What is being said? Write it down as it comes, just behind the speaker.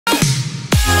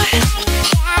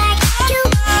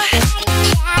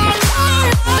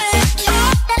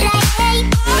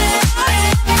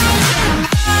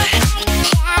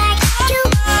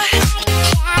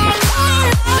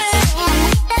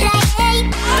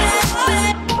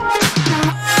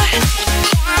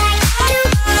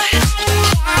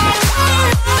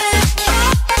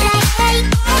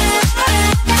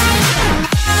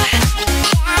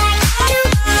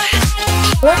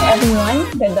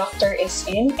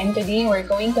Pauline, and today we're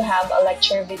going to have a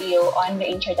lecture video on the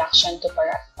introduction to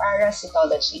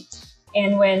parasitology.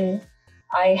 And when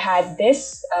I had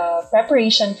this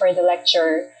preparation for the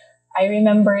lecture, I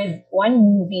remembered one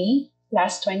movie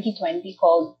last 2020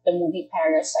 called the movie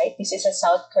Parasite. This is a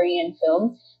South Korean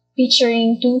film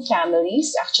featuring two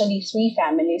families, actually three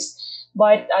families,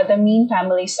 but the main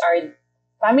families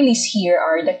here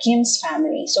are the Kim's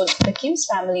family. So the Kim's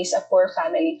family is a poor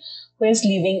family who is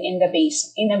living in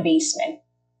a basement.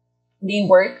 They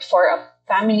work for a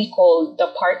family called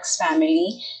the Parks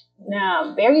family,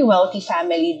 a very wealthy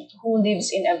family who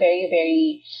lives in a very,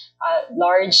 very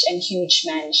large and huge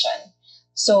mansion.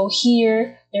 So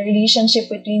here, the relationship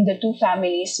between the two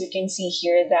families, we can see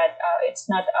here that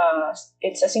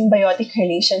it's a symbiotic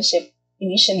relationship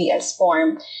initially as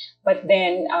formed, but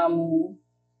then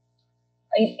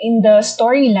in the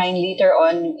storyline later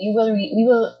on, we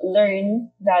will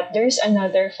learn that there's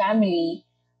another family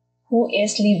who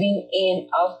is living in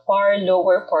a far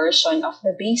lower portion of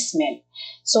the basement.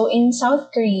 So in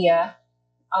South Korea,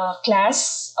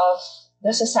 class of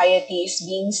the society is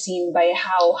being seen by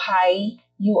how high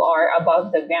you are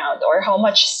above the ground or how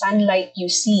much sunlight you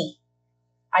see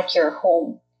at your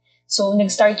home. So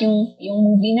nag-start yung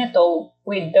movie na to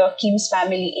with the Kim's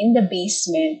family in the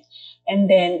basement, and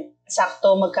then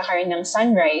sakto magkakaroon ng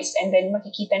sunrise, and then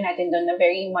makikita natin doon na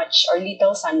very much or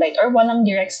little sunlight or walang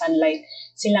direct sunlight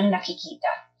silang nakikita.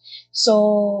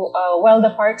 So while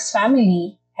the Parks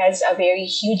family has a very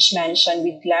huge mansion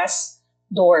with glass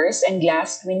doors and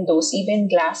glass windows, even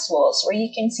glass walls, where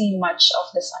you can see much of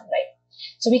the sunlight.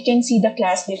 So we can see the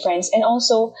class difference, and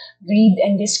also greed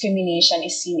and discrimination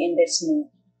is seen in this movie.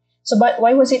 So but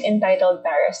why was it entitled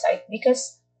Parasite?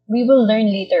 Because we will learn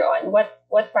later on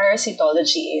what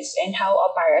parasitology is and how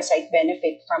a parasite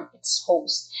benefits from its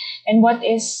host. And what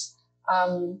is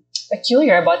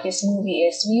peculiar about this movie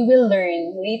is we will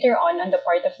learn later on the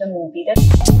part of the movie that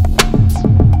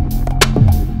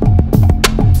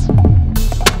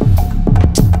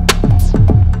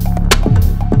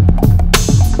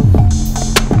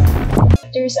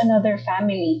there's another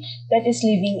family that is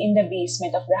living in the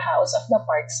basement of the house of the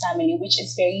Parks family, which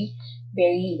is very,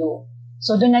 very low.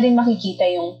 So doon natin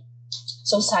makikita yung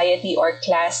society or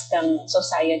class ng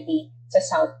society sa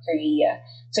South Korea.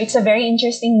 So it's a very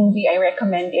interesting movie. I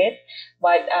recommend it.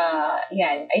 But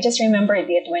I just remembered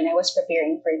it when I was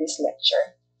preparing for this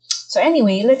lecture. So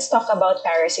anyway, let's talk about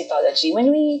parasitology. When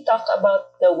we talk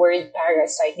about the word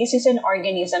parasite, this is an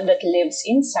organism that lives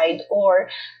inside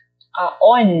or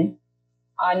on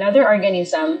another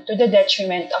organism to the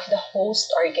detriment of the host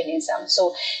organism.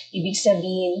 So, ibig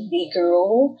sabihin, they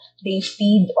grow, they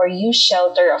feed, or use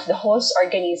shelter of the host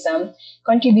organism,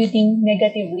 contributing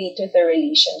negatively to the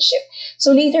relationship.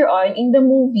 So, later on in the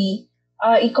movie,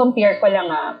 i-compare ko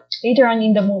lang later on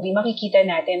in the movie, makikita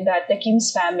natin that the Kim's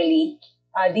family,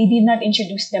 they did not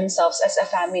introduce themselves as a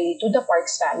family to the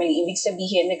Parks family. Ibig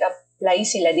sabihin, nag-apply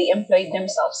sila, they employed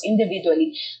themselves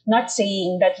individually, not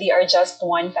saying that they are just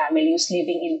one family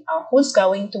who's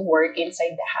going to work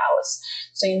inside the house.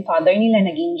 So yung father nila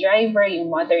naging driver, yung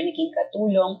mother naging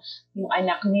katulong, yung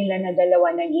anak nila na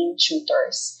dalawa naging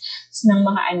tutors ng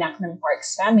mga anak ng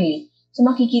Parks family. So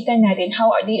makikita natin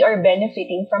how they are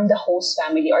benefiting from the host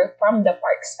family or from the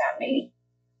Parks family.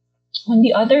 On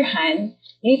the other hand,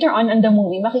 later on in the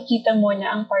movie, makikita mo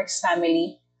na ang Parks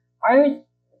family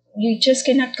you just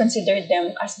cannot consider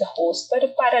them as the host, pero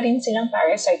para rin silang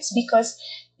parasites because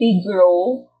they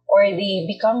grow or they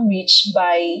become rich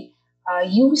by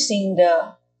using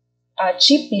the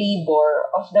cheap labor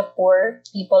of the poor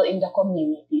people in the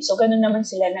community. So ganun naman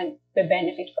sila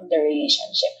nag-benefit from the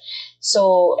relationship.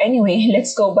 So anyway,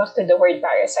 let's go back to the word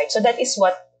parasite. So that is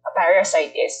what a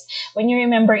parasite is. When you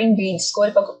remember in grade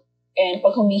school,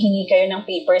 pag humihingi kayo ng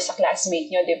paper sa classmate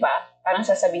nyo, di ba? Parang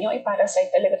sasabihin nyo, parasite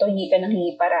talaga to, hingi ka ng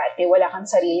hingi parate, wala kang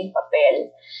sariling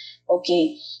papel.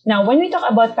 Okay. Now, when we talk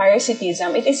about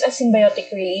parasitism, it is a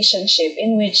symbiotic relationship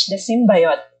in which the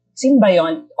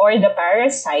symbiont or the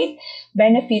parasite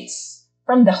benefits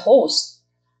from the host.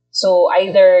 So,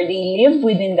 either they live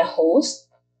within the host,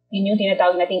 yun yung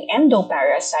tinatawag nating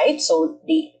endoparasite. So,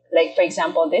 like for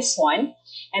example, this one,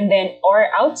 and then or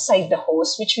outside the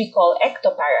host, which we call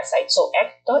ectoparasite. So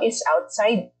ecto is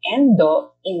outside,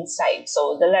 endo inside.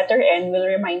 So the letter N will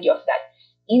remind you of that.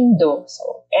 Indo,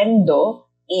 so endo,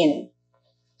 in.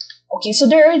 Okay, so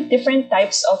there are different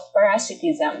types of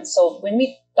parasitism. So when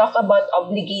we talk about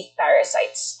obligate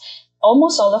parasites,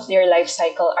 almost all of their life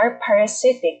cycle are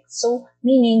parasitic. So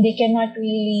meaning they cannot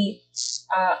really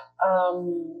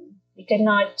they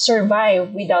cannot survive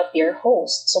without their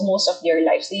host. So most of their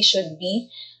lives, they should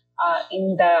be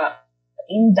in the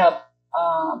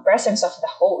presence of the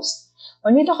host.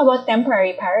 When we talk about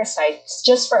temporary parasites,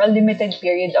 just for a limited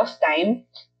period of time,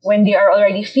 when they are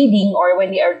already feeding or when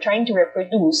they are trying to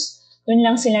reproduce, dun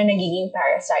lang sila nagiging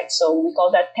parasites. So we call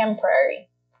that temporary.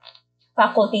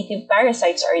 Facultative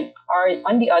parasites are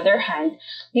on the other hand,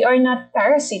 they are not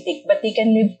parasitic but they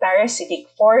can live parasitic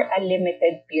for a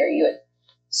limited period.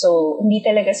 So hindi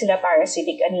talaga sila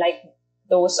parasitic unlike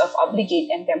those of obligate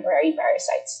and temporary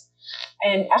parasites.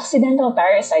 And accidental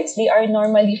parasites, they are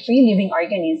normally free-living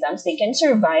organisms. They can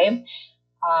survive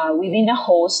within a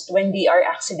host when they are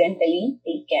accidentally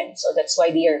taken. So that's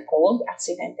why they are called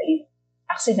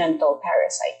accidental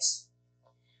parasites.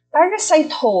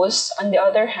 Parasite host, on the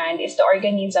other hand, is the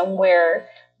organism where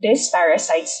these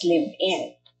parasites live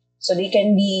in. So they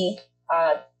can be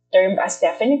termed as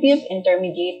definitive,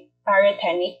 intermediate,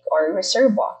 paratenic, or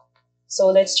reservoir. So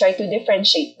let's try to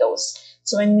differentiate those.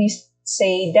 So when we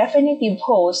say definitive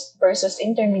host versus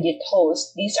intermediate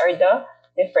host, these are the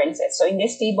differences. So in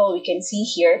this table, we can see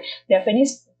here,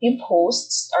 definitive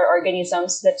hosts are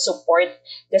organisms that support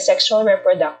the sexual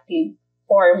reproductive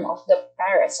form of the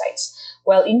parasites,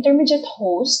 while intermediate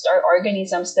hosts are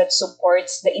organisms that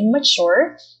supports the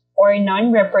immature or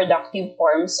non-reproductive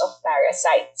forms of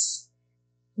parasites.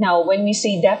 Now, when we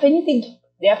say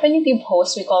definitive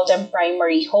hosts, we call them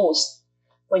primary hosts.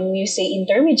 When you say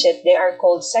intermediate, they are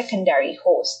called secondary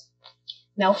hosts.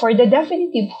 Now, for the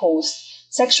definitive host,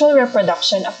 sexual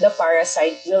reproduction of the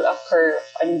parasite will occur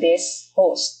on this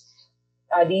host.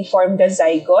 They form the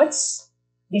zygotes.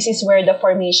 This is where the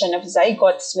formation of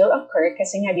zygotes will occur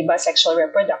kasi nga, diba, sexual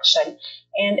reproduction.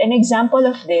 And an example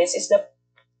of this is the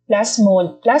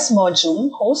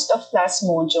plasmodium. Host of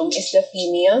plasmodium is the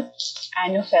female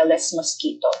Anopheles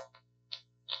mosquito.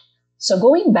 So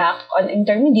going back on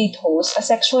intermediate host, a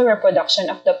sexual reproduction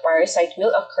of the parasite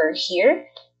will occur here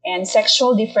and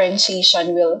sexual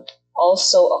differentiation will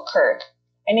also occur.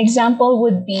 An example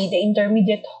would be the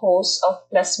intermediate host of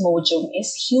plasmodium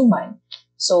is human.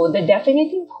 So the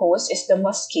definitive host is the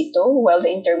mosquito while the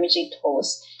intermediate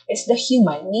host is the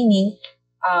human, meaning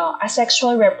a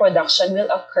sexual reproduction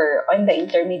will occur on the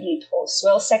intermediate host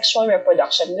while sexual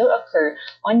reproduction will occur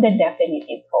on the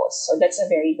definitive host. So that's a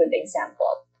very good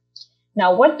example.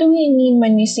 Now, what do we mean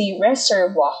when we say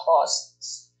reservoir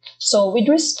hosts? So with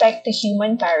respect to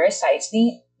human parasites,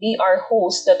 they are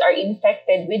hosts that are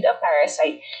infected with a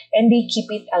parasite and they keep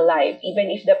it alive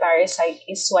even if the parasite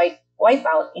is wiped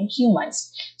out in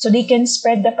humans. So they can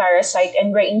spread the parasite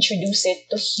and reintroduce it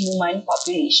to human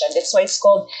population. That's why it's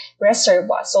called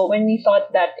reservoir. So when we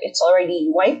thought that it's already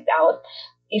wiped out,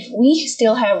 if we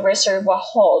still have reservoir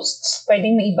hosts,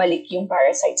 pwedeng maibalik yung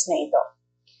parasites na ito.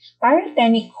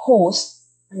 Paratenic host,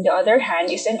 on the other hand,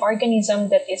 is an organism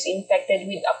that is infected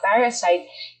with a parasite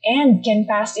and can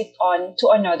pass it on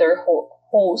to another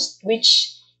host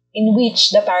in which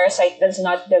the parasite does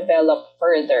not develop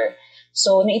further.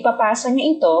 So, naipapasa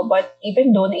niya ito, but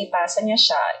even though naipasa niya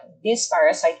siya, this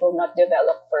parasite will not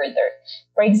develop further.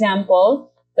 For example,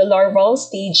 the larval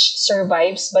stage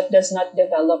survives but does not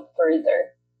develop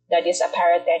further. That is a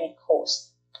paratenic host.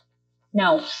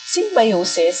 Now,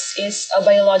 symbiosis is a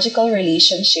biological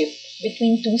relationship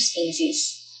between two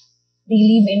species. They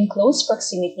live in close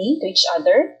proximity to each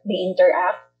other, they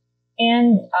interact,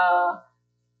 and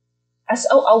as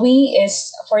a way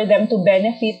is for them to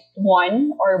benefit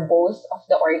one or both of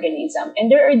the organism.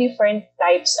 And there are different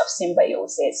types of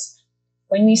symbiosis.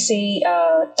 When we say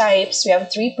types, we have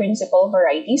three principal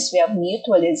varieties. We have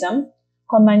mutualism,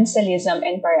 commensalism,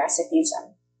 and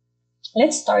parasitism.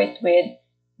 Let's start with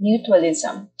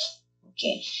mutualism.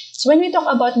 Okay. So when we talk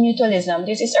about mutualism,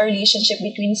 this is a relationship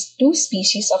between two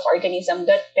species of organism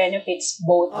that benefits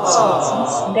both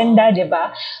species. Ganda, di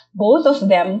ba? Both of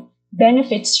them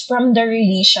benefits from the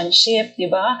relationship, di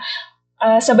ba?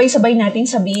 Sabay-sabay nating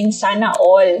sabihin sana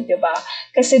all, di ba?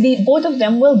 Kasi both of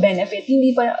them will benefit.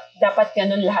 Hindi pa dapat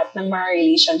ganun lahat ng mga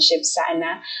relationships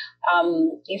sana.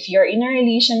 If you're in a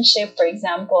relationship, for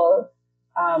example,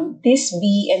 this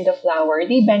bee and the flower,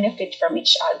 they benefit from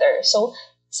each other. So,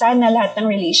 sana lahat ng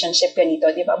relationship ganito,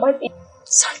 di ba? But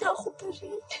sana ako pa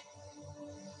rin.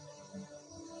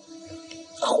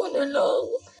 Ako na lang.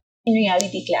 In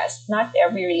reality class, not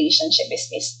every relationship is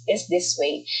this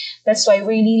way. That's why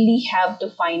we really have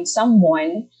to find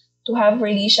someone to have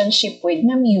relationship with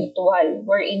na mutual,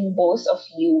 wherein both of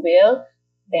you will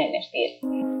benefit.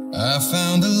 I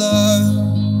found the love.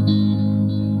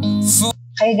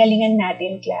 Kaya galingan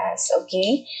natin, class,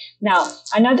 okay? Now,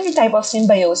 another type of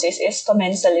symbiosis is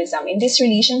commensalism. In this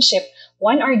relationship,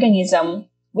 one organism,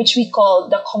 which we call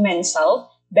the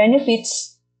commensal,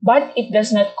 benefits, but it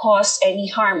does not cause any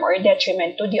harm or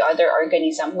detriment to the other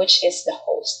organism, which is the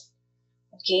host.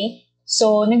 Okay?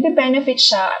 So, nagbe-benefit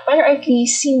siya, pero at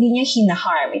least hindi niya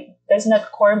hinaharm. It does not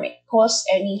cause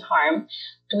any harm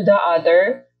to the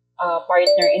other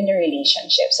partner in the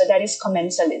relationship. So, that is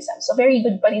commensalism. So, very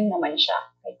good pa rin naman siya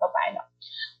kahit paano.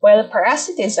 Well,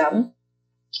 parasitism,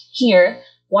 here,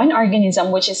 one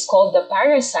organism, which is called the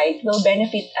parasite, will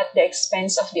benefit at the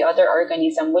expense of the other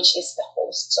organism, which is the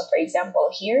host. So, for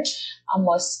example, here, a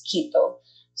mosquito.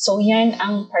 So, yan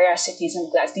ang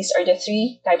parasitism class. These are the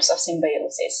three types of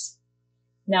symbiosis.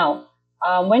 Now,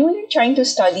 when we're trying to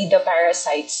study the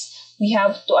parasites, we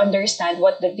have to understand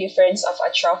what the difference of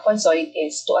a trophozoite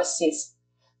is to a cyst.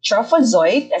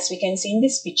 Trophozoite, as we can see in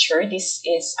this picture, this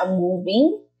is a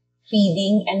moving,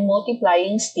 feeding, and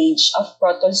multiplying stage of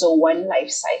protozoan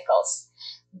life cycles.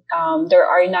 There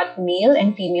are not male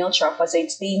and female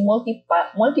trophozoites. They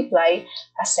multiply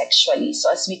asexually.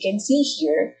 So as we can see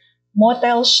here,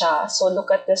 motile siya. So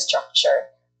look at the structure.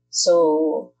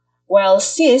 So while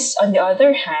cyst, on the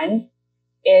other hand,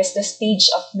 is the stage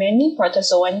of many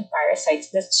protozoan parasites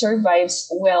that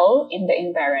survives well in the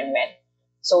environment.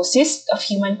 So cysts of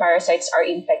human parasites are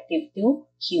infective to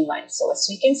humans. So as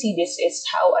we can see, this is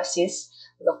how a cyst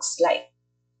looks like.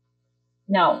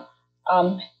 Now,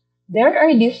 there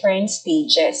are different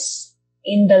stages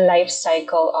in the life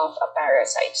cycle of a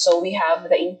parasite. So we have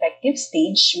the infective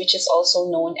stage, which is also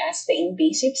known as the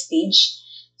invasive stage.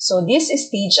 So this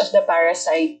stage of the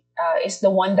parasite is the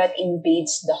one that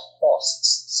invades the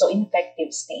hosts. So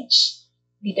infective stage.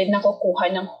 Dito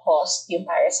nakukuha ng host yung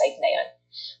parasite na yun.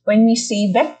 When we say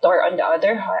vector, on the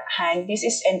other hand, this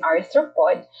is an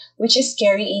arthropod which is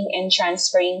carrying and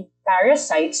transferring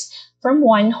parasites from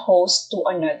one host to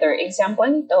another. Example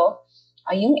nito,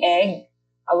 yung egg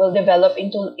will develop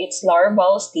into its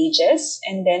larval stages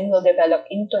and then will develop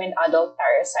into an adult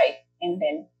parasite and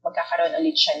then magkakaroon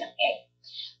ulit siya ng egg.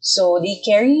 So they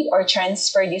carry or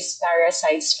transfer these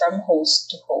parasites from host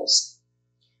to host.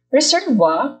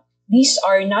 Reservoir, these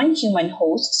are non-human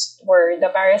hosts where the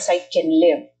parasite can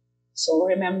live. So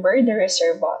remember the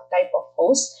reservoir type of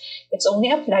host, it's only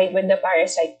applied when the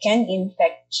parasite can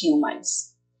infect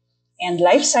humans. And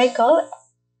life cycle,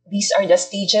 these are the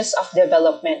stages of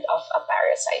development of a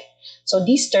parasite. So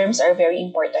these terms are very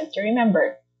important to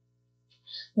remember.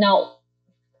 Now,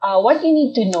 what you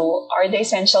need to know are the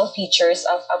essential features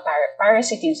of a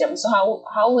parasitism. So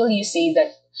how will you say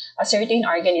that a certain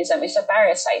organism is a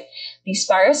parasite? These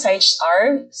parasites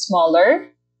are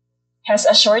smaller, has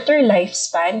a shorter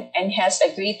lifespan, and has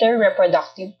a greater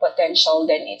reproductive potential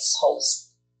than its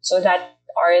host. So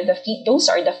those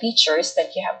are the features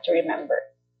that you have to remember.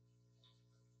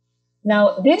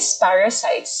 Now, these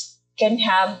parasites can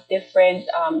have different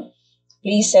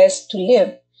places to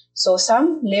live. So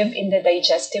some live in the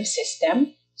digestive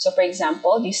system. So for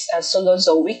example, these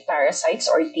Colozoic parasites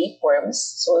or tapeworms.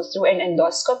 So through an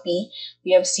endoscopy,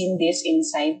 we have seen this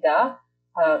inside the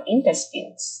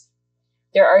intestines.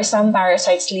 There are some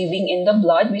parasites living in the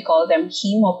blood. We call them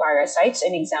hemoparasites.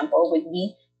 An example would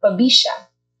be Babesia.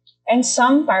 And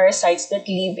some parasites that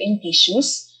live in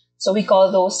tissues. So we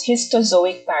call those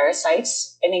histozoic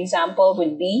parasites. An example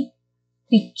would be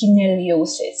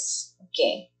trichiniellosis.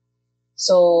 Okay.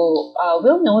 So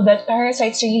we'll know that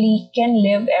parasites really can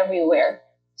live everywhere.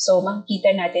 So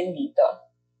makikita natin dito.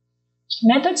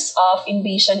 Methods of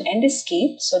invasion and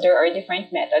escape. So there are different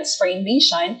methods. For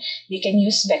invasion, they can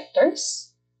use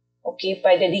vectors. Okay,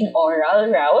 pwede ding oral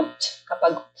route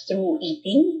kapag through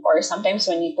eating or sometimes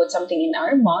when we put something in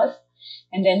our mouth.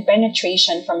 And then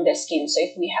penetration from the skin. So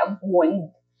if we have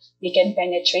wound, they can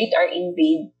penetrate or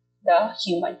invade the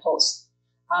human host.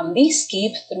 They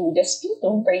escape through the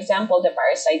sputum. For example, the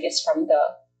parasite is from the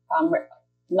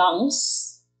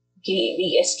lungs. Okay,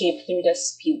 they escape through the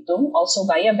sputum, also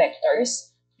via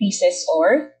vectors, feces,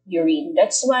 or urine.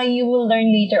 That's why you will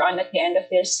learn later on at the end of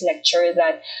this lecture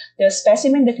that the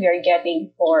specimen that we are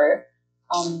getting for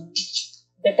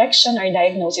detection or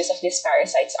diagnosis of these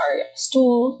parasites are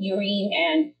stool, urine,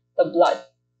 and the blood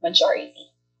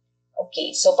majority.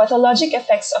 Okay, so pathologic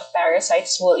effects of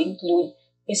parasites will include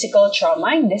physical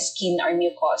trauma in the skin or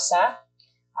mucosa,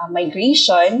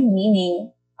 migration,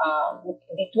 meaning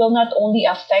it will not only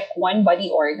affect one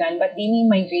body organ, but they may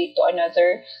migrate to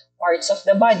another parts of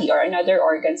the body or another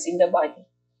organs in the body.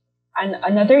 And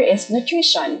another is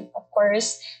nutrition. Of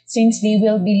course, since they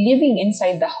will be living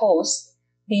inside the host,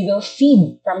 they will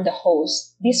feed from the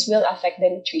host. This will affect the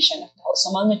nutrition of the host.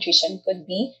 So malnutrition could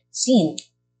be seen,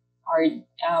 or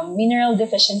mineral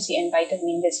deficiency and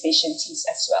vitamin deficiencies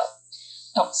as well.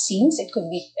 Toxins, it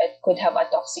could have a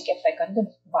toxic effect on the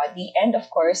body, and of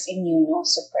course,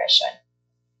 immunosuppression.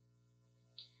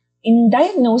 In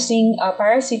diagnosing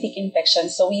parasitic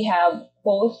infections, so we have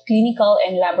both clinical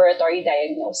and laboratory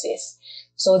diagnosis.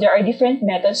 So there are different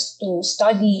methods to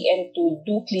study and to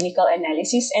do clinical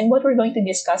analysis. And what we're going to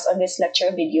discuss on this lecture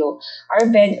video are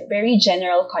very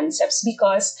general concepts,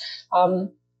 because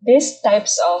these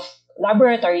types of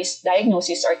laboratories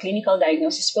diagnosis or clinical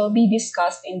diagnosis will be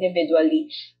discussed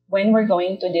individually when we're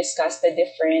going to discuss the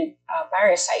different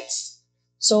parasites.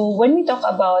 So when we talk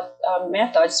about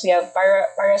methods, we have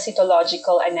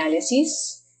parasitological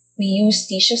analysis. We use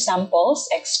tissue samples,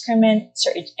 excrement,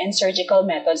 and surgical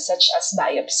methods such as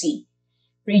biopsy.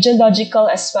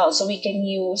 Radiological as well. So we can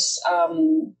use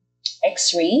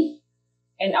X-ray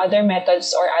and other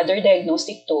methods or other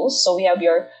diagnostic tools. So we have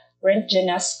your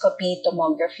röntgenoscopy,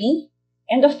 tomography,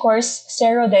 and of course,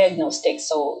 serodiagnostics.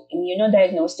 So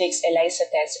immunodiagnostics, ELISA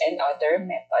tests, and other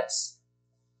methods.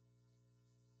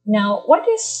 Now, what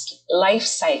is life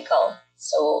cycle?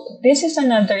 So this is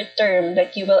another term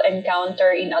that you will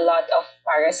encounter in a lot of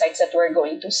parasites that we're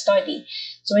going to study.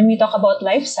 So when we talk about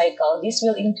life cycle, this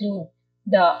will include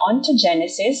the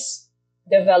ontogenesis,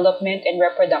 development, and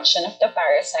reproduction of the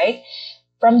parasite.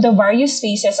 From the various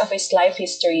phases of its life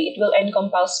history, it will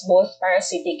encompass both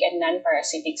parasitic and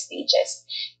non-parasitic stages.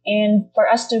 And for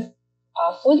us to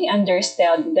fully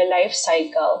understand the life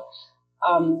cycle,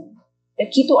 the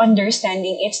key to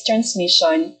understanding its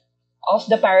transmission of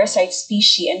the parasite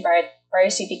species and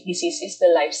parasitic disease is the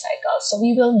life cycle. So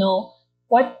we will know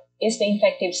what is the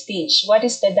infective stage, what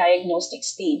is the diagnostic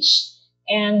stage,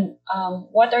 and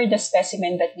what are the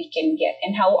specimens that we can get,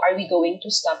 and how are we going to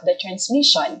stop the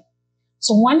transmission.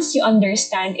 So once you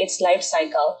understand its life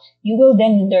cycle, you will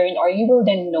then learn, or you will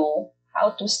then know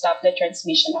how to stop the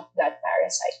transmission of that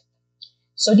parasite.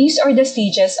 So these are the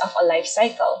stages of a life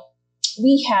cycle.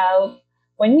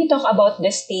 When we talk about the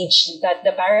stage that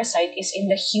the parasite is in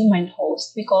the human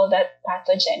host, we call that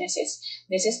pathogenesis.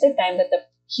 This is the time that the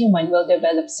human will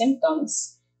develop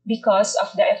symptoms because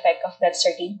of the effect of that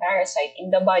certain parasite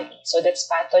in the body. So that's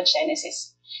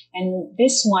pathogenesis. And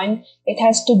this one, it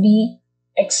has to be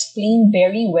explained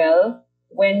very well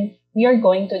when we are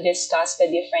going to discuss the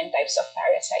different types of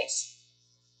parasites.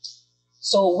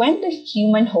 So when the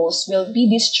human host will be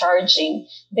discharging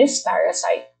this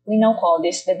parasite, we now call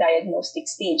this the diagnostic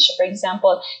stage. So for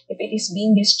example, if it is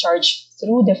being discharged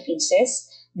through the feces,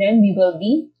 then we will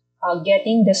be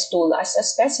getting the stool as a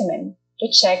specimen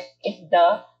to check if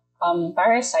the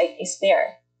parasite is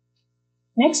there.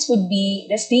 Next would be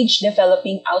the stage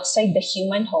developing outside the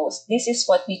human host. This is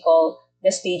what we call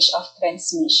the stage of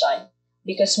transmission.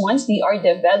 Because once they are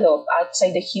developed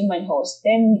outside the human host,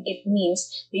 then it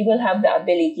means they will have the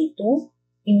ability to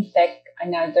infect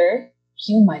another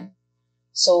human.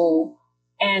 So,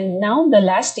 and now the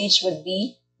last stage would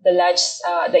be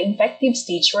the infective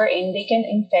stage, wherein they can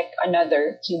infect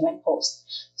another human host.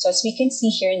 So as we can see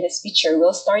here in this picture,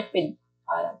 we'll start with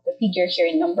the figure here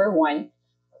in number 1.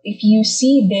 If you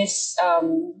see this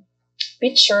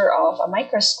picture of a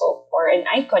microscope or an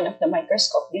icon of the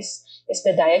microscope, this is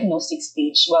the diagnostic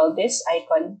stage, while this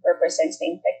icon represents the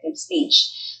infective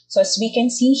stage. So as we can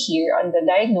see here on the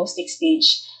diagnostic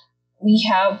stage, we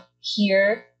have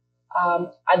here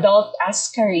adult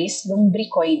Ascaris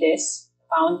lumbricoides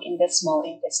found in the small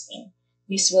intestine.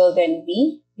 This will then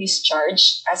be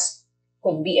discharged as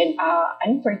could be an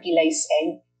unfertilized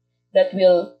egg that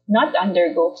will not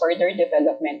undergo further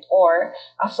development, or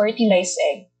a fertilized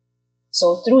egg,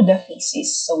 so through the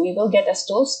feces. So we will get a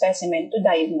stool specimen to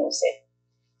diagnose it.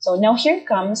 So now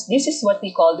this is what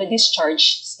we call the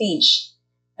discharge stage.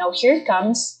 Now here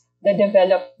comes the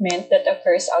development that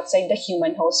occurs outside the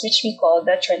human host, which we call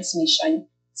the transmission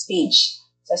stage.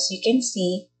 So as you can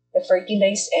see, the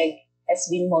fertilized egg has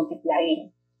been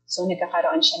multiplying. So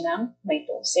nagkakaroon siya ng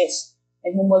mitosis.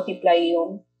 Nagmumultiply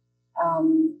yung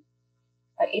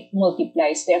it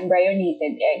multiplies the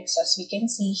embryonated egg. So as we can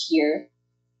see here,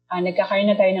 nagkakaroon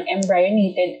na tayo ng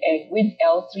embryonated egg with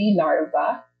L3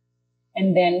 larva.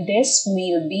 And then this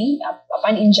will be,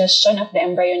 upon ingestion of the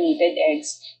embryonated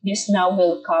eggs, this now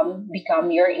will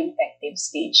become your infective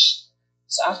stage.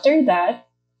 So after that,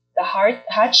 the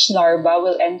hatched larva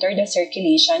will enter the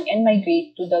circulation and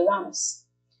migrate to the lungs.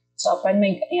 So upon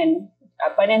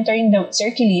entering the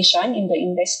circulation in the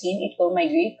intestine, it will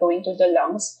migrate going to the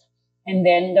lungs. And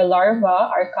then the larvae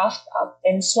are coughed up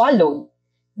and swallowed,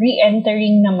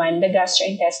 re-entering naman the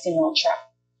gastrointestinal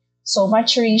tract. So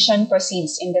maturation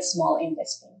proceeds in the small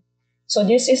intestine. So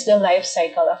this is the life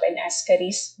cycle of an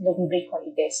Ascaris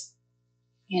lumbricoides.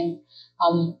 And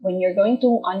when you're going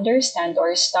to understand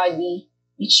or study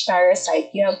each parasite,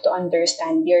 you have to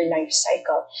understand their life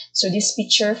cycle. So this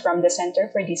picture from the Center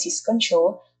for Disease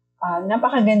Control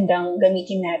napakagandang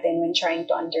gamitin natin when trying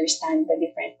to understand the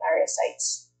different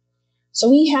parasites. So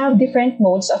we have different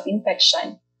modes of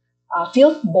infection.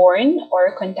 Filth-borne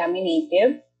or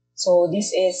contaminative. So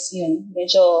this is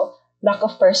medyo lack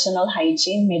of personal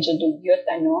hygiene, medyo dugyot,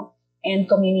 and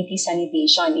community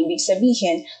sanitation. Ibig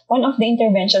sabihin, one of the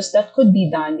interventions that could be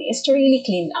done is to really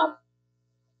clean up.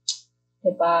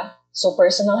 Diba? So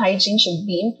personal hygiene should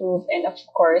be improved, and of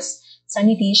course,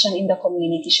 sanitation in the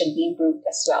community should be improved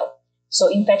as well.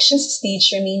 So infectious stage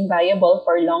remain viable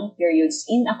for long periods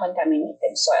in a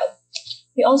contaminated soil.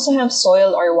 We also have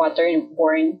soil or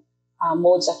waterborne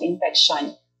modes of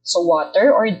infection. So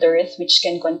water or dirt which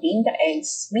can contain the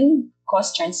eggs may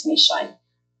cause transmission.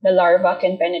 The larva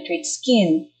can penetrate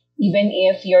skin even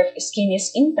if your skin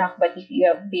is intact, but if you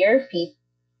have bare feet,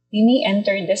 they may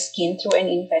enter the skin through an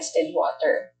infested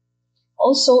water.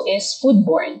 Also is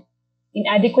foodborne,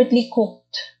 inadequately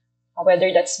cooked,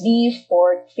 whether that's beef,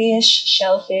 pork, fish,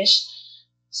 shellfish,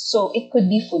 so it could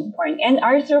be foodborne. And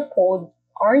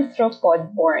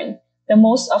arthropod-borne, the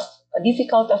most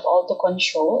difficult of all to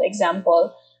control.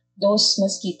 Example, those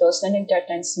mosquitoes na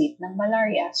nagtatransmit ng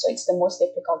malaria. So it's the most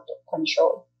difficult to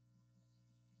control.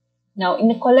 Now, in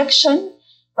the collection,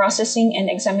 processing, and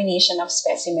examination of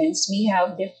specimens, we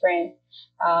have different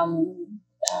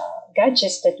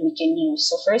gadgets that we can use.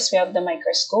 So first, we have the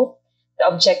microscope. The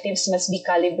objectives must be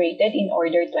calibrated in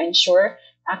order to ensure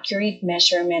accurate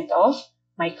measurement of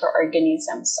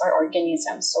microorganisms or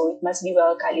organisms. So it must be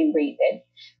well calibrated.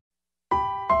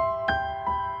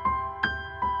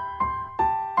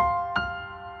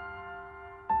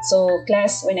 So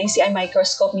class, when I see a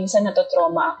microscope, minsan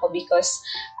natotrauma ako because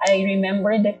I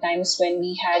remember the times when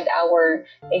we had our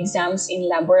exams in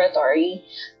laboratory.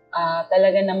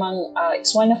 Talaga namang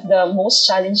it's one of the most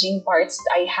challenging parts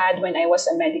I had when I was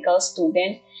a medical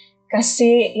student.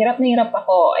 Kasi hirap na hirap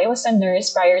ako. I was a nurse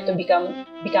prior to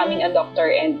becoming a doctor,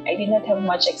 and I did not have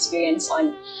much experience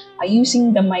on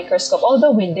using the microscope,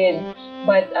 although we did,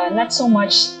 but not so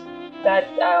much that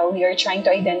we are trying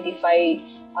to identify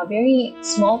very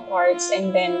small parts,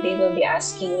 and then they will be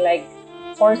asking like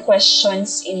 4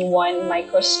 questions in one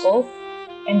microscope,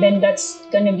 and then that's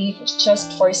gonna be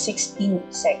just for 16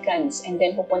 seconds, and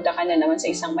then pupunta ka na naman sa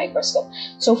isang microscope.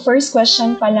 So first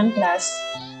question pa lang class,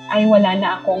 ay wala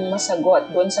na akong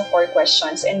masagot doon sa 4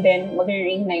 questions, and then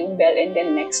mag-ring na yung bell, and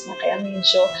then next na. Kaya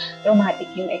medyo traumatic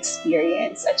yung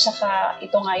experience. At saka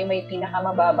ito nga yung may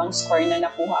pinakamababang score na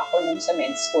nakuha ako nung sa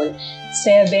med school,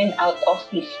 7 out of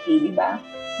 50, di ba?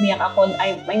 Umiyak ako,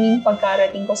 I mean,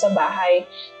 pagkarating ko sa bahay,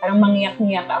 parang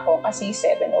mangyak-ngiyak ako kasi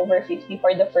 7 over 50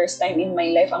 for the first time in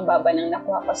my life ang baba nang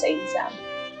nakuha ko sa exam.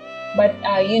 But,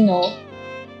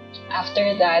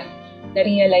 after that,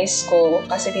 na-realize ko,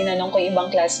 kasi tinanong ko yung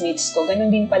ibang classmates ko, ganun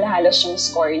din pala halos yung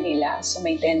score nila. So,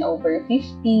 may 10 over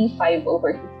 50, 5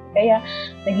 over 50. Kaya,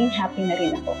 naging happy na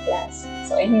rin ako, class.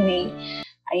 So, anyway,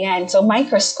 ayan. So,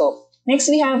 microscope.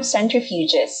 Next, we have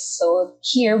centrifuges. So,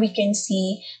 here we can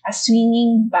see a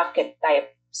swinging bucket type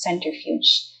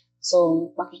centrifuge. So,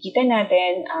 makikita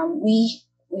natin, we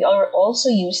also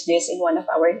use this in one of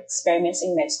our experiments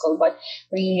in med school, but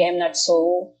really I'm not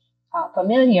so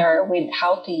familiar with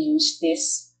how to use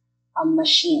these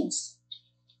machines.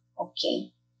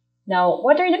 Okay. Now,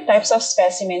 what are the types of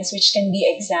specimens which can be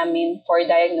examined for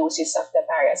diagnosis of the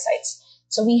parasites?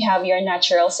 So we have your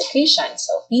natural secretions,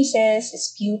 so feces,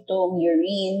 sputum,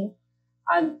 urine.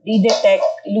 They detect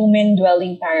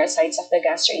lumen-dwelling parasites of the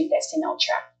gastrointestinal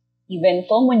tract, even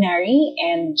pulmonary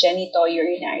and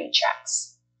genitourinary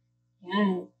tracts.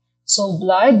 Yan. So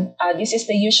blood, this is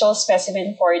the usual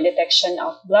specimen for detection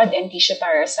of blood and tissue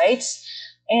parasites.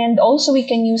 And also we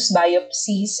can use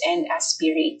biopsies and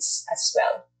aspirates as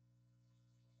well.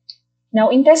 Now,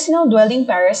 intestinal dwelling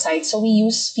parasites, so we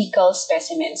use fecal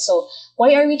specimens. So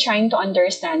why are we trying to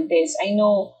understand this? I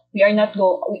know we are not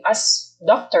as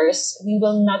doctors, we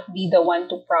will not be the one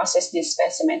to process this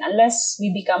specimen unless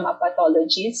we become a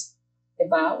pathologist.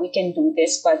 Diba? We can do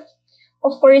this, but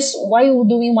of course, why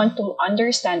do we want to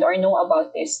understand or know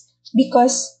about this?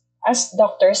 Because as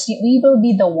doctors, we will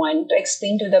be the one to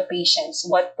explain to the patients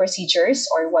what procedures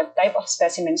or what type of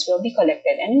specimens will be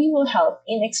collected, and we will help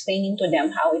in explaining to them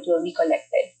how it will be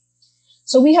collected.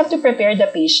 So we have to prepare the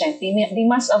patient. They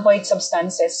must avoid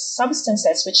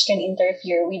substances which can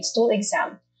interfere with stool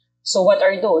exam. So what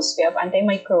are those? We have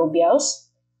antimicrobials.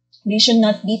 They should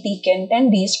not be taken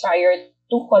 10 days prior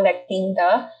to collecting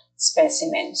the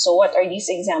specimen. So what are these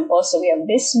examples? So we have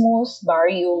bismuth,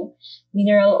 barium,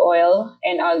 mineral oil,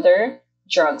 and other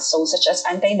drugs, so such as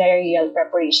antidiarrheal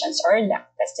preparations or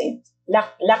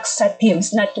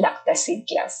laxatives, not lactacid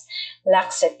class.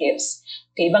 Laxatives.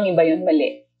 Okay, iba yun,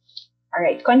 mali.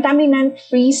 Alright,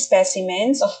 contaminant-free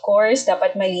specimens. Of course,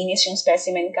 dapat malinis yung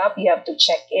specimen cup. You have to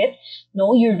check it.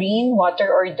 No urine,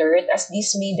 water, or dirt, as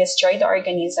these may destroy the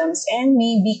organisms and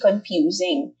may be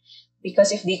confusing.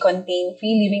 Because if they contain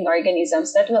free living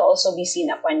organisms, that will also be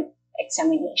seen upon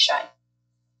examination.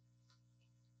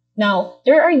 Now,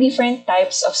 there are different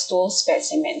types of stool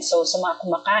specimens. So, sa mga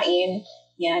kumakain,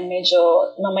 yan,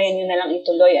 medyo mamaya nyo na lang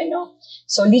ituloy, ano.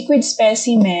 So, liquid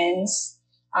specimens,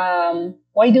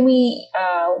 why do we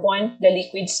want the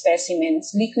liquid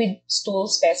specimens, liquid stool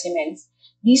specimens?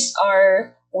 These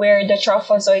are where the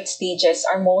trophozoite stages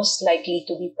are most likely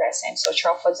to be present. So,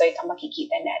 trophozoite ang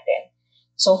makikita natin.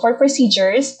 So, for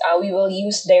procedures, we will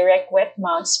use direct wet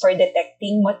mounts for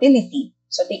detecting motility.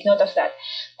 So, take note of that.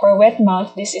 For wet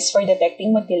mount, this is for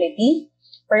detecting motility.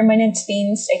 Permanent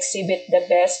stains exhibit the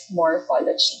best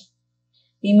morphology.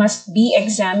 They must be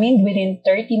examined within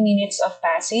 30 minutes of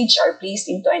passage or placed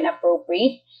into an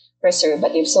appropriate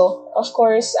preservative. So, of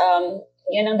course,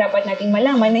 yan ang dapat nating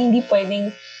malaman na hindi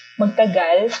pwedeng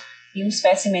magtagal yung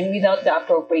specimen without the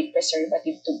appropriate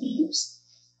preservative to be used.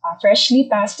 Freshly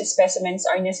passed specimens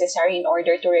are necessary in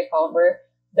order to recover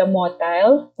the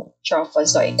motile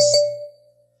trophozoites.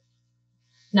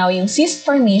 Now, yung cyst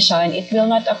formation, it will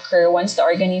not occur once the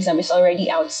organism is already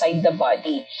outside the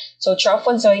body. So,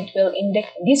 trophozoite will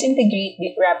disintegrate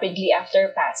rapidly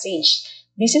after passage.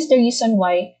 This is the reason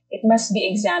why it must be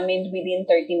examined within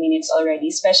 30 minutes already,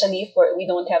 especially if we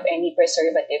don't have any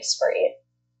preservatives for it.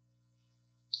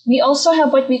 We also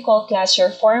have what we call clasher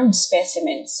formed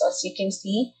specimens. So, as you can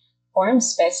see, formed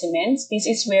specimens, this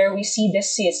is where we see the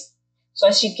cyst. So,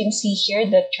 as you can see here,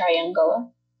 the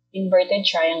triangle, inverted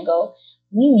triangle,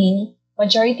 meaning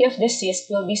majority of the cyst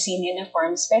will be seen in a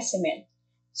formed specimen.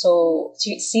 So,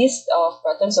 cyst of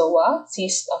protozoa,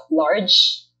 cyst of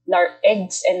large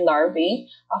eggs and larvae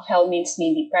of helminths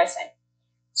may be present.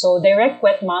 So, direct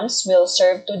wet mounts will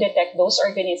serve to detect those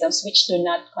organisms which do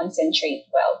not concentrate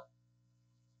well.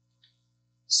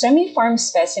 Semi-formed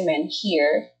specimen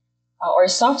here, or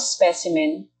soft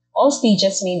specimen, all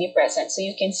stages may be present. So,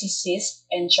 you can see cysts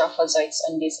and trophozoites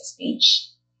on this stage.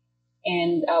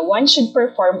 And one should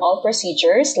perform all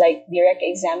procedures like direct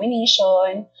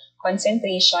examination,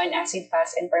 concentration, acid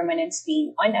fast, and permanent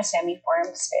stain on a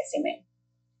semi-formed specimen.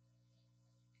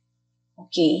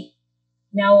 Okay.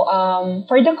 Now,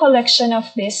 for the collection of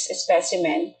this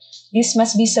specimen, this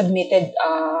must be submitted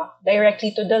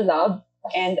directly to the lab.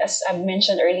 And as I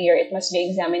mentioned earlier, it must be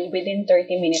examined within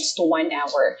 30 minutes to 1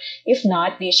 hour. If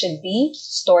not, they should be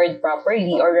stored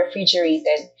properly or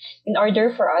refrigerated in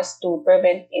order for us to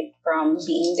prevent it from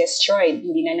being destroyed.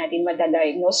 Hindi na natin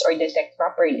madadiagnose or detect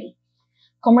properly.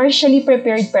 Commercially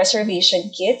prepared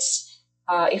preservation kits,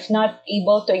 if not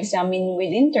able to examine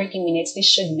within 30 minutes, this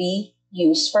should be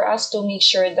used for us to make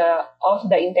sure of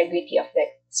the integrity of the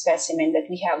specimen that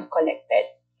we have collected.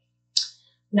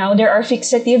 Now, there are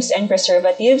fixatives and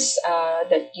preservatives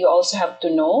that you also have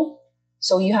to know.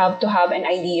 So, you have to have an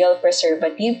ideal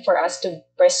preservative for us to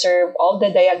preserve all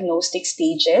the diagnostic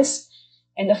stages.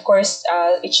 And of course,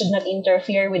 it should not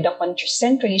interfere with the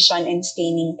concentration and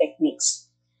staining techniques.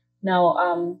 Now,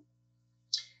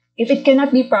 if it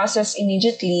cannot be processed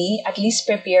immediately, at least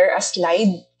prepare a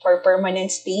slide for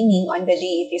permanent staining on the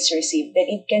day it is received.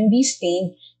 Then it can be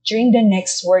stained during the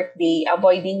next workday,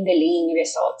 avoiding delaying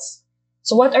results.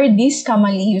 So what are these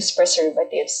commonly used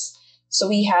preservatives? So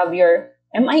we have your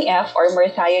MIF or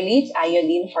merthiolate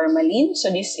iodine formalin.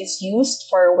 So this is used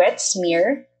for wet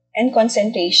smear and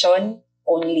concentration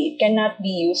only. It cannot be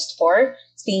used for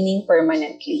staining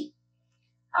permanently.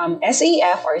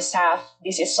 SAF or SAF,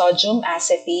 this is sodium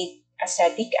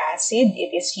acetic acid.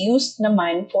 It is used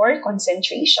naman for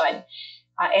concentration.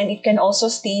 And it can also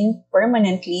stain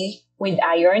permanently with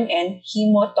iron and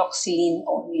hemotoxylin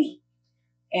only.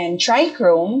 And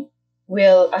trichrome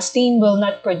a stain will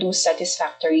not produce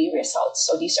satisfactory results.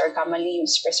 So these are commonly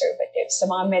used preservatives. Sa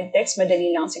mga medtechs,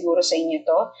 madali lang siguro sa inyo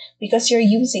to because you're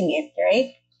using it,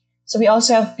 right? So we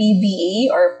also have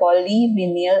PVA or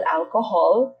polyvinyl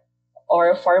alcohol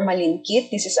or formalin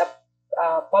kit. This is a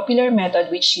popular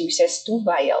method which uses 2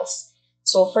 vials.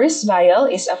 So first vial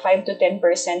is a 5 to 10%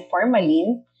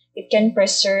 formalin. It can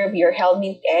preserve your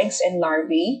helminth eggs and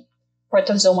larvae,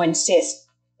 protozoan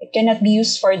cyst. It cannot be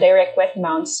used for direct wet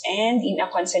mounts and in a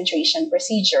concentration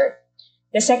procedure.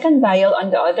 The second vial, on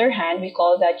the other hand, we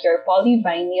call that your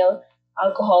polyvinyl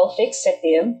alcohol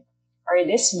fixative, or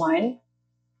this one.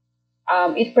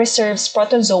 It preserves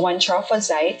protozoan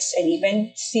trophozoites and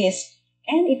even cysts,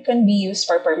 and it can be used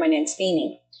for permanent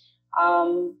staining.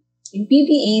 In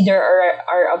PVA, there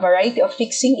are a variety of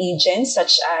fixing agents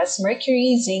such as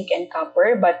mercury, zinc, and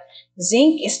copper, but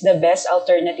zinc is the best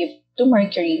alternative to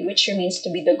mercury, which remains to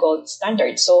be the gold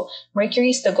standard. So,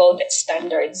 mercury is the gold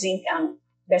standard. Zinc ang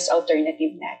best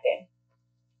alternative natin.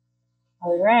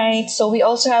 Alright, so we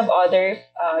also have other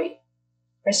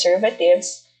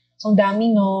preservatives. So,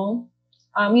 dami no.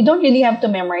 You don't really have to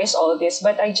memorize all this,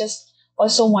 but I just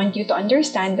also want you to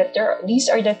understand that these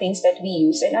are the things that we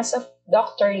use. And as a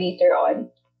doctor later on,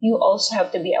 you also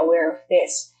have to be aware of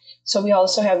this. So we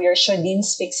also have your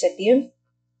Chodin's fixative.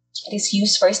 It is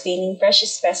used for staining fresh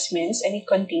specimens and it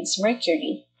contains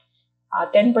mercury.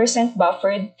 10%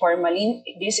 buffered formalin.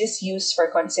 This is used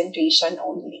for concentration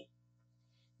only.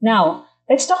 Now,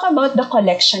 let's talk about the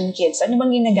collection kits. Ano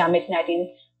bang ginagamit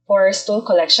natin for stool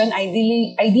collection?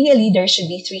 Ideally, there should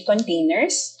be 3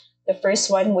 containers. The first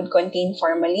one would contain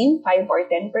formalin, 5 or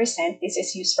 10%. This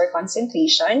is used for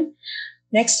concentration.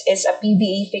 Next is a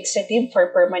PBA fixative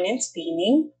for permanent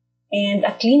staining, and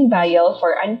a clean vial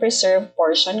for unpreserved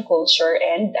portion culture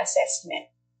and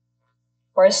assessment.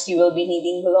 Of course, you will be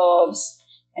needing gloves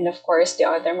and of course the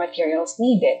other materials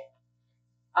needed.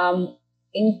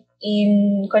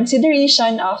 In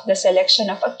consideration of the selection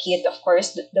of a kit, of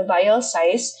course, the vial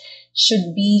size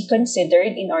should be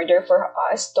considered in order for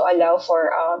us to allow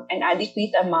for an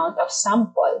adequate amount of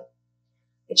sample.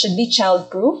 It should be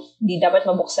child-proof. Di dapat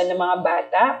mabuksan ng mga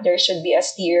bata. There should be a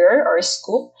stirrer or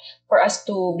scoop for us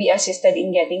to be assisted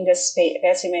in getting the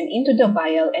specimen into the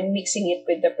vial and mixing it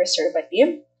with the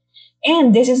preservative.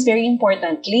 And this is very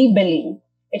important, labeling.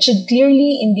 It should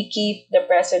clearly indicate the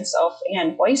presence of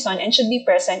poison and should be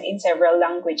present in several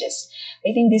languages.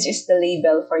 I think this is the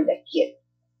label for the kit.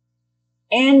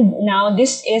 And now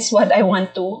this is what I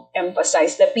want to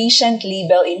emphasize, the patient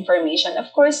label information. Of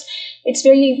course, it's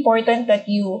very important that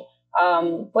you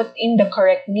put in the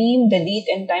correct name, the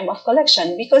date, and time of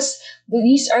collection because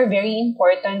these are very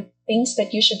important things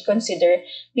that you should consider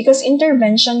because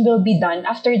intervention will be done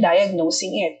after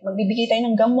diagnosing it. Magbibigay tayo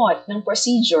ng gamot, ng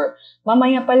procedure.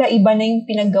 Mamaya pala iba na yung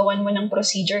pinaggawan mo ng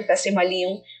procedure kasi mali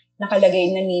yung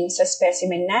nakalagay na name sa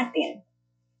specimen natin.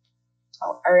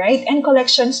 Alright, and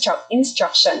collection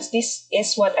instructions. This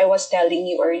is what I was telling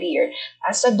you earlier.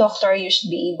 As a doctor, you should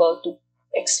be able to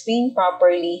explain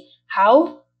properly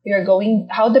how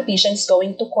the patient is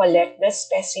going to collect the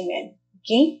specimen.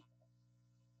 Okay?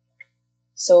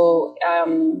 So,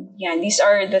 these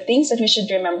are the things that we should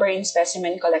remember in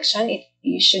specimen collection.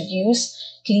 You should use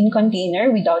clean container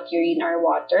without urine or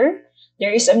water.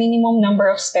 There is a minimum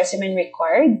number of specimen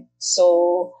required.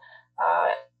 So,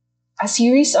 a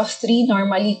series of 3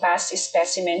 normally passed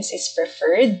specimens is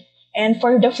preferred. And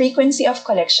for the frequency of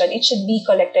collection, it should be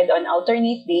collected on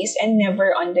alternate days and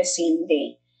never on the same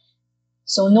day.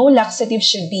 So no laxative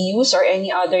should be used or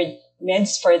any other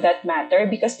meds for that matter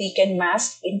because they can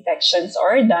mask infections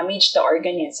or damage the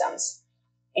organisms.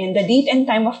 And the date and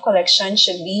time of collection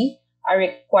should be a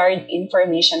required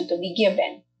information to be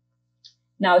given.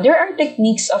 Now, there are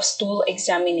techniques of stool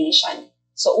examination.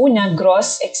 So, una,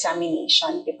 gross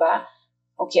examination, di ba?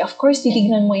 Okay, of course,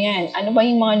 titignan mo yan. Ano ba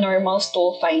yung mga normal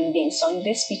stool findings? So, in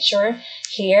this picture,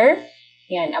 hair,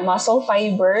 a muscle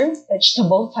fiber,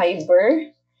 vegetable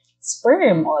fiber,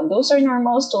 sperm. Those are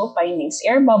normal stool findings.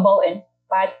 Air bubble and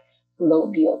fat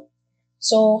globule.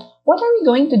 So, what are we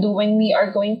going to do when we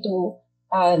are going to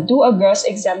do a gross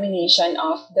examination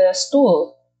of the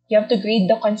stool? You have to grade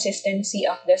the consistency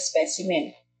of the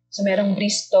specimen. So, merong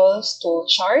Bristol stool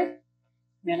chart.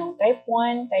 Merong type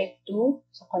 1, type 2.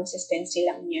 So, consistency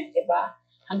lang niya, di ba?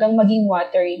 Hanggang maging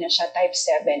watery na siya, type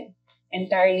 7.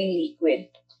 Entirely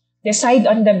liquid. Decide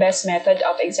on the best method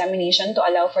of examination to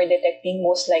allow for detecting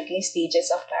most likely stages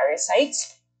of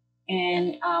parasites.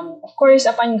 And, of course,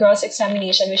 upon gross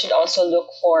examination, we should also look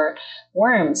for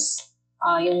worms.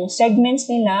 Yung segments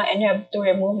nila, and you have to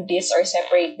remove this or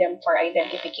separate them for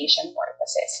identification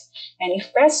purposes. And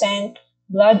if present,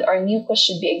 blood or mucus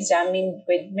should be examined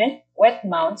with wet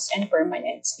mounts and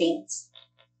permanent stains.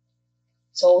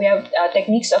 So we have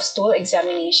techniques of stool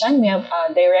examination. We have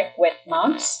direct wet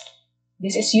mounts.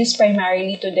 This is used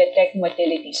primarily to detect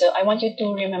motility. So I want you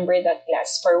to remember that,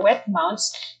 class. For wet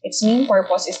mounts, its main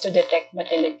purpose is to detect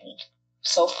motility.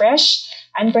 So fresh,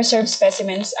 unpreserved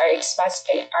specimens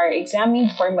are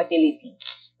examined for motility.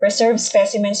 Preserved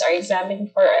specimens are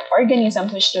examined for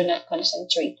organisms which do not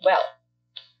concentrate well.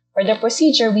 For the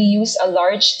procedure, we use a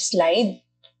large slide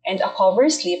and a cover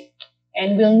slip,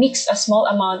 and we'll mix a small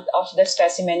amount of the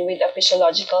specimen with a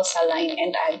physiological saline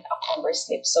and add a cover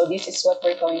slip. So this is what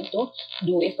we're going to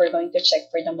do if we're going to check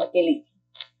for the motility.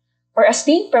 For a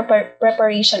stain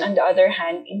preparation, on the other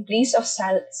hand, in place of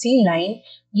saline,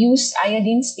 use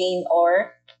iodine stain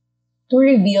or to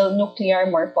reveal nuclear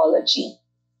morphology.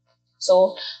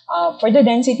 So, for the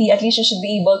density, at least you should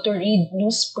be able to read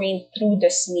newsprint through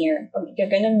the smear. Pag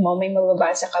gaganon mo, may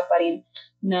mababasa ka pa rin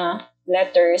na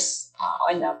letters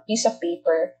on a piece of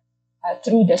paper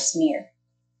through the smear.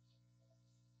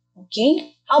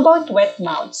 Okay, how about wet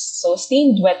mounts? So,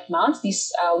 stained wet mounts,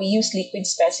 we use liquid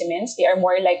specimens. They are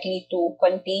more likely to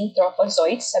contain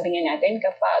trophozoites, sabi nga natin,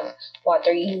 kapag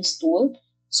watery yung stool.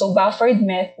 So, buffered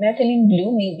methylene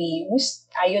blue may be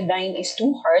used. Iodine is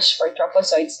too harsh for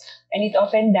trophozoites, and it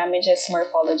often damages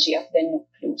morphology of the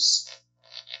nucleus.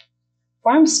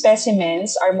 Farm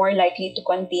specimens are more likely to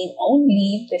contain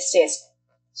only the cyst.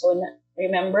 So,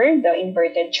 remember the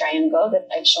inverted triangle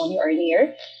that I've shown you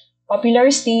earlier?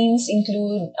 Popular stains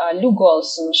include Lugol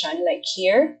solution, like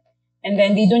here. And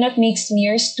then they do not make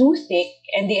smears too thick,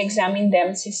 and they examine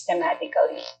them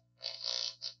systematically.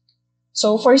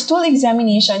 So for stool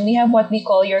examination, we have what we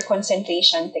call your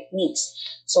concentration techniques.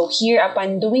 So here,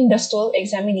 upon doing the stool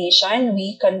examination,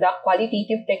 we conduct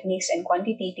qualitative techniques and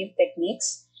quantitative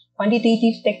techniques.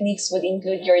 Quantitative techniques would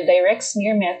include your direct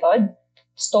smear method,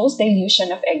 Stoll's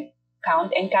dilution of egg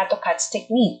count, and Cato-Cat's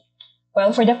technique.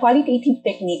 Well, for the qualitative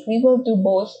technique, we will do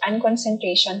both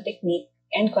unconcentration technique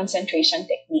and concentration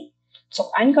technique. So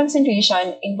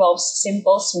unconcentration involves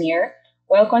simple smear,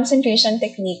 while concentration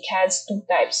technique has two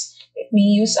types. We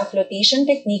use a flotation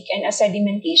technique and a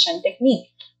sedimentation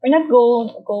technique. We're not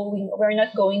going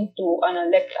to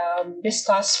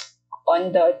discuss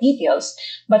on the details,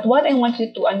 but what I want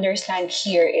you to understand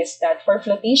here is that for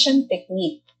flotation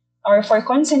technique or for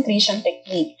concentration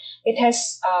technique, it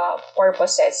has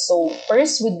purposes. So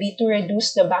first would be to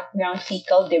reduce the background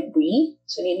fecal debris,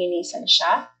 so lilinisan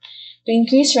siya, to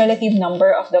increase relative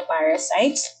number of the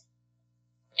parasites,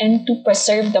 and to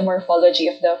preserve the morphology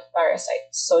of the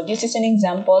parasites. So this is an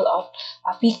example of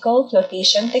a fecal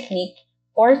flotation technique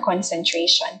for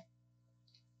concentration.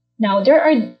 Now, there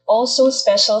are also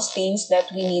special stains that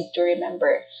we need to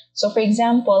remember. So for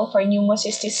example, for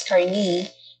Pneumocystis carinii,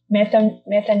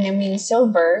 methanamine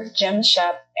silver, gem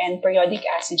shap, and periodic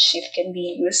acid shift can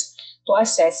be used to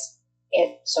assess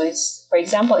it. So it's, for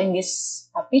example, in this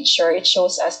picture, it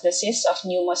shows us the cyst of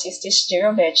Pneumocystis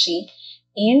jirovecii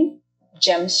in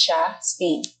Gemsha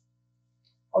stain.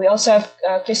 We also have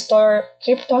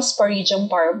Cryptosporidium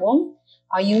parvum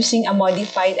using a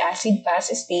modified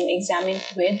acid-fast stain examined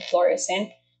with fluorescent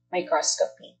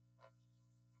microscopy.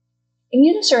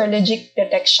 Immunoserologic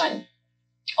detection,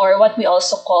 or what we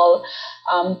also call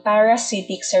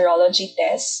parasitic serology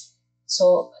tests.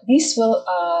 So these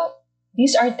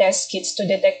are test kits to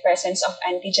detect presence of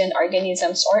antigen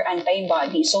organisms or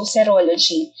antibodies. So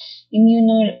serology,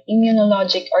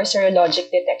 immunologic or serologic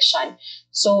detection.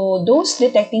 So those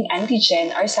detecting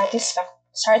antigen are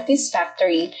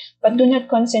satisfactory but do not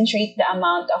concentrate the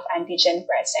amount of antigen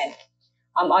present.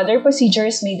 Other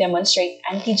procedures may demonstrate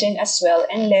antigen as well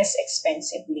and less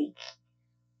expensively.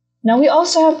 Now we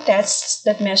also have tests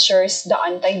that measures the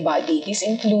antibody. This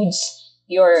includes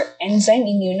your enzyme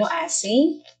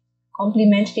immunoassay,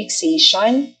 complement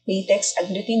fixation, latex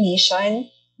agglutination,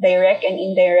 direct and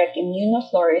indirect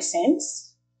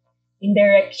immunofluorescence,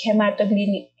 indirect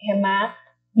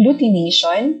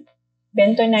hemagglutination,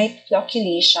 bentonite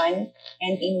flocculation,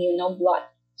 and immunoblot.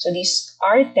 So these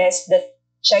are tests that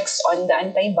checks on the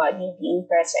antibody being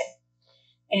present.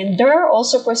 And there are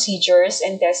also procedures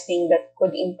and testing that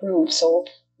could improve. So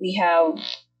we have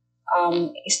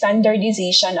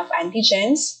standardization of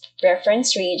antigens,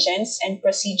 reference reagents, and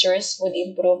procedures would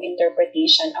improve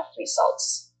interpretation of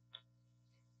results.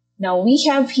 Now, we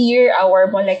have here our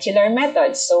molecular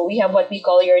methods. So we have what we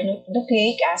call your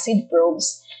nucleic acid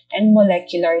probes and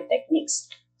molecular techniques.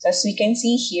 So as we can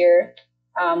see here,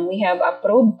 we have a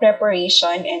probe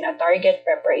preparation and a target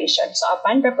preparation. So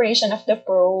upon preparation of the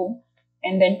probe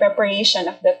and then preparation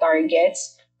of the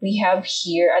targets, we have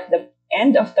here at the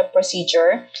end of the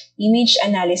procedure, image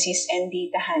analysis and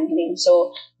data handling.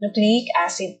 So nucleic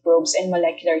acid probes and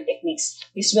molecular techniques.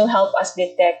 This will help us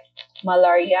detect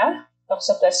malaria,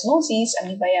 toxoplasmosis,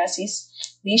 amoebiasis,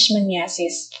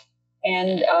 leishmaniasis,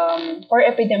 and for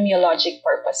epidemiologic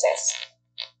purposes.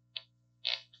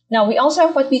 Now, we also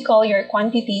have what we call your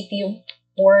quantitative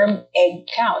worm egg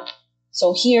count.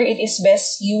 So here, it is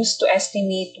best used to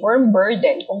estimate worm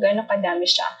burden, kung gaano kadami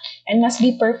siya, and must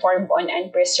be performed on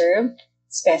unpreserved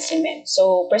specimen.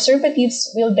 So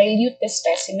preservatives will dilute the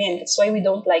specimen. That's why we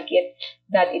don't like it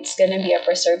that it's gonna be a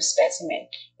preserved specimen.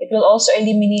 It will also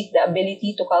eliminate the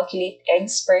ability to calculate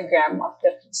eggs per gram of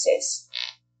the feces.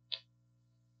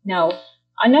 Now,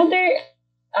 another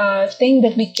thing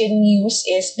that we can use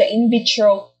is the in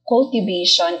vitro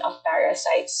cultivation of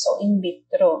parasites. So in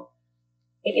vitro.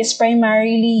 It is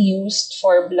primarily used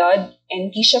for blood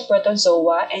and tissue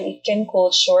protozoa, and it can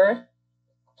culture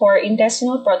for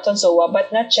intestinal protozoa,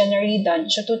 but not generally done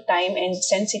due to time and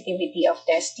sensitivity of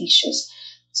test tissues.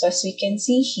 So as we can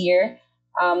see here,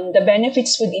 the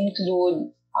benefits would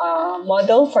include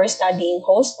model for studying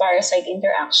host-parasite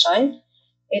interaction.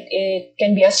 It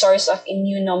can be a source of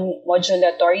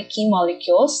immunomodulatory key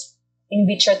molecules, in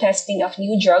vitro testing of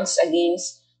new drugs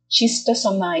against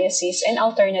schistosomiasis, and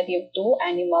alternative to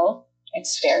animal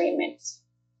experiments.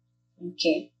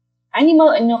 Okay.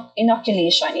 Animal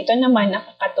inoculation. Ito naman,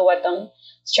 nakakatuwa tong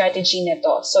strategy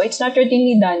nito. So it's not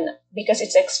routinely done because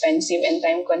it's expensive and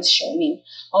time-consuming.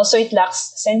 Also, it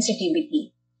lacks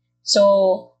sensitivity.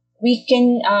 So we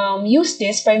can use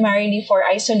this primarily for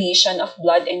isolation of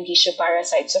blood and tissue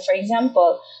parasites. So for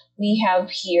example, we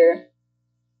have here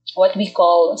what we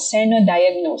call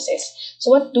xenodiagnosis.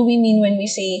 So what do we mean when we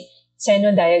say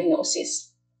xenodiagnosis?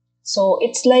 So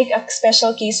it's like a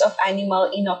special case of animal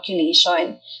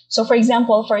inoculation. So for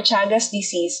example, for Chagas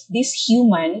disease, this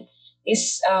human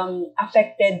is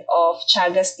affected of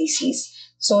Chagas disease.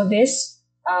 So these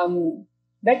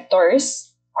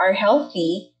vectors are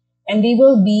healthy, and they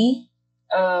will be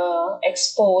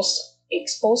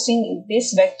exposing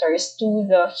these vectors to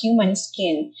the human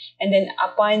skin. And then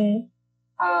upon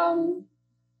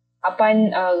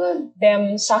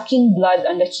them sucking blood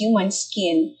on the human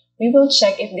skin, we will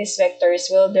check if these vectors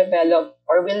will develop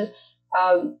or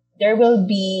there will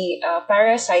be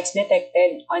parasites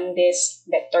detected on these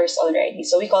vectors already.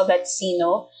 So we call that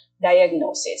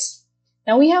xenodiagnosis.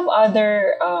 Now we have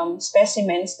other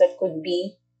specimens that could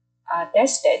be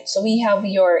tested. So we have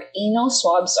your anal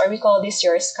swabs, or we call this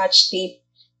your Scotch tape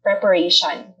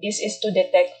preparation. This is to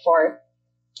detect for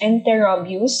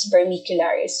Enterobius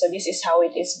vermicularis. So this is how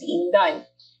it is being done.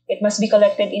 It must be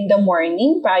collected in the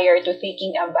morning prior to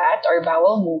taking a bath or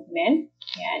bowel movement.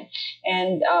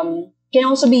 And can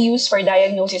also be used for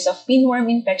diagnosis of pinworm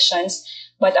infections,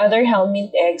 but other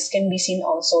helminth eggs can be seen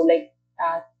also, like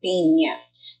tania.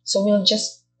 So we'll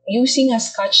just, using a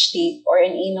Scotch tape or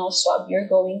an anal swab, you're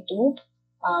going to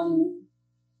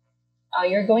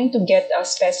get a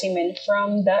specimen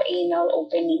from the anal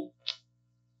opening.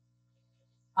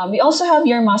 We also have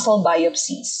your muscle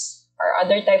biopsies or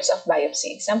other types of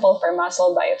biopsy. Example for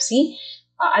muscle biopsy,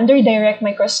 under direct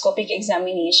microscopic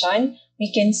examination,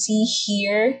 we can see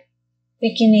here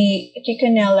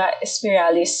Trichinella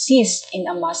spiralis cyst in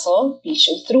a muscle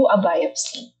tissue through a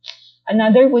biopsy.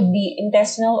 Another would be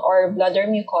intestinal or bladder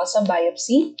mucosa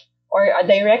biopsy, or a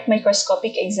direct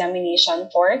microscopic examination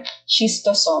for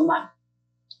schistosoma.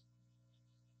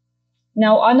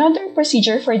 Now, another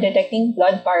procedure for detecting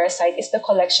blood parasite is the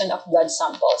collection of blood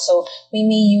samples. So we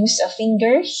may use a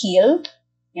finger heel,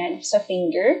 yan, sa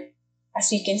finger.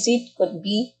 As you can see, it could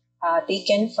be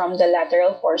taken from the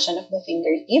lateral portion of the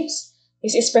fingertips.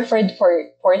 This is preferred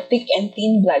for thick and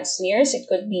thin blood smears. It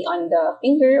could be on the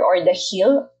finger or the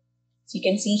heel, as you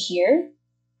can see here.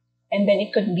 And then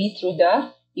it could be through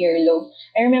the earlobe.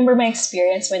 I remember my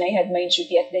experience when I had my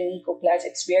duty at the Nica class.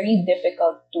 It's very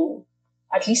difficult to,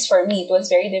 at least for me, it was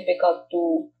very difficult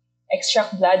to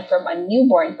extract blood from a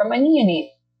newborn, from a neonate,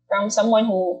 from someone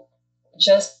who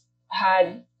just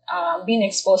had been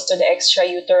exposed to the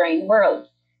extrauterine world.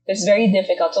 It's very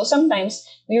difficult. So sometimes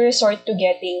we resort to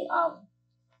getting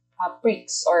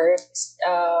pricks or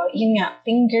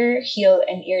finger, heel,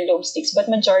 and earlobe sticks. But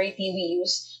majority we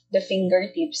use the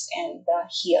fingertips and the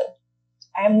heel.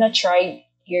 I have not tried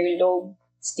earlobe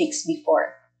sticks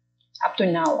before, up to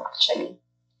now actually.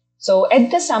 So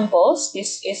EDTA samples,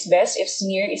 this is best if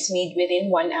smear is made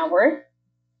within 1 hour.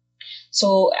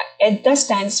 So EDTA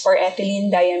stands for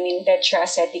ethylene diamine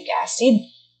tetraacetic acid.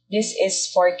 This is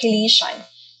for chelation.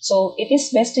 So it is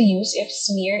best to use if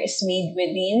smear is made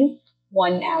within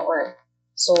 1 hour.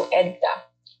 So EDTA.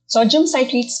 Sodium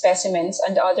citrate specimens,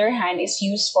 on the other hand, is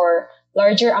used for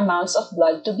larger amounts of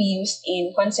blood to be used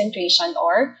in concentration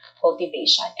or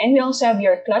cultivation. And we also have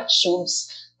your clot tubes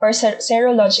for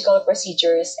serological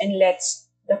procedures and lets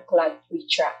the clot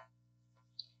retract.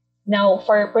 Now,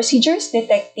 for procedures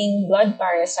detecting blood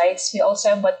parasites, we also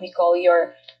have what we call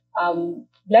your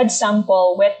blood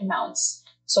sample wet mounts.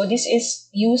 So this is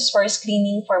used for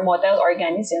screening for motile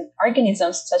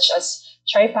organisms such as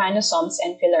trypanosomes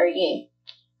and filariae.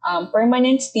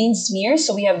 Permanent stain smears,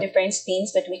 so we have different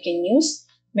stains that we can use.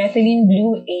 Methylene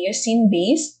blue eosin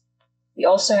base. We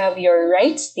also have your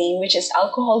right stain, which is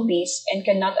alcohol-based and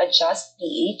cannot adjust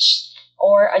pH,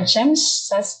 or a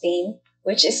GEMSA stain,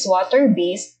 which is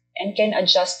water-based and can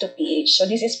adjust to pH. So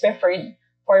this is preferred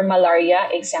for malaria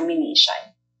examination.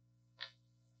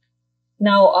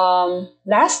 Now,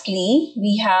 lastly,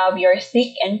 we have your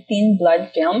thick and thin blood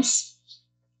films.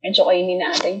 Medyo kainin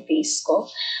na ata yung face ko.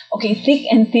 Okay, thick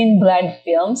and thin blood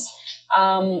films.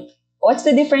 What's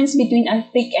the difference between a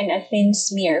thick and a thin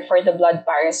smear for the blood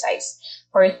parasites?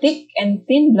 For thick and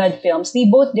thin blood films, they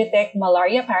both detect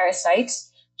malaria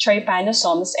parasites,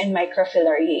 trypanosomes, and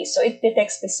microfilariae. So it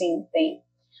detects the same thing.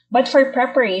 But for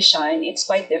preparation, it's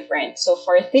quite different. So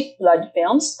for thick blood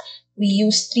films, we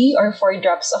use 3 or 4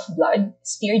 drops of blood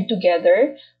stirred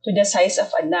together to the size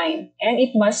of a dime, and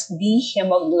it must be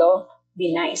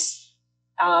hemoglobinized.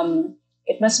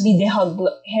 It must be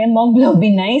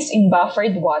hemoglobinized in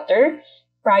buffered water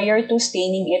prior to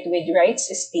staining it with Wright's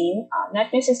stain,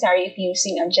 not necessary if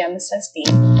using a Gemsa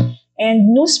stain,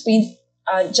 and newsprint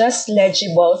just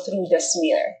legible through the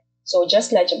smear. So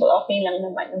just legible, okay lang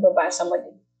naman, nababasa mo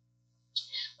din.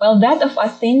 Well, that of a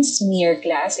thin smear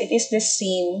class, it is the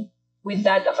same with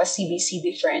that of a CBC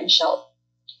differential.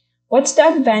 What's the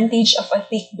advantage of a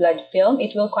thick blood film?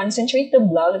 It will concentrate the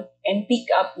blood and pick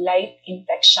up light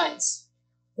infections.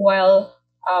 While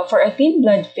for a thin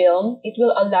blood film, it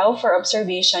will allow for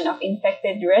observation of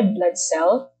infected red blood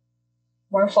cell.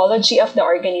 Morphology of the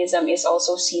organism is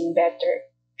also seen better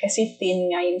kasi thin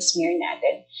nga yung smear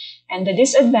natin. And the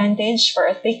disadvantage for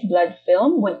a thick blood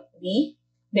film would be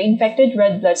the infected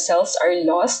red blood cells are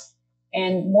lost,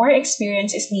 and more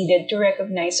experience is needed to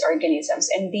recognize organisms,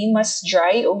 and they must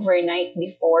dry overnight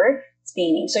before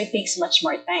staining, so it takes much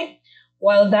more time.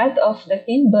 While that of the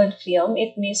thin blood film,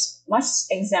 it must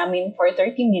examine for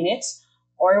 30 minutes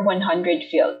or 100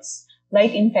 fields.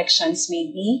 Light infections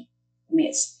may be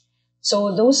missed.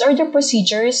 So those are the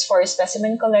procedures for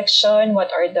specimen collection,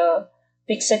 what are the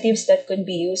fixatives that could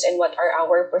be used, and what are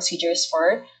our procedures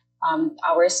for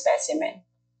our specimen.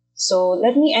 So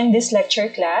let me end this lecture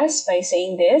class by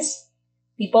saying this.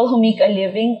 People who make a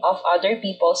living of other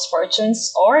people's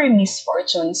fortunes or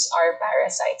misfortunes are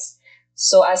parasites.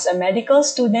 So as a medical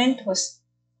student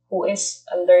who is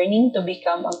learning to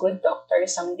become a good doctor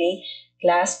someday,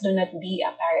 class, do not be a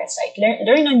parasite.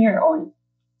 Learn on your own.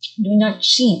 Do not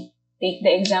cheat. Take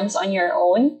the exams on your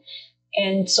own,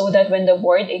 and so that when the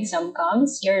board exam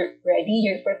comes, you're ready,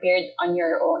 you're prepared on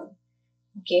your own.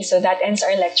 Okay, so that ends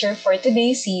our lecture for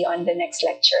today. See you on the next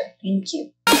lecture. Thank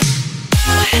you.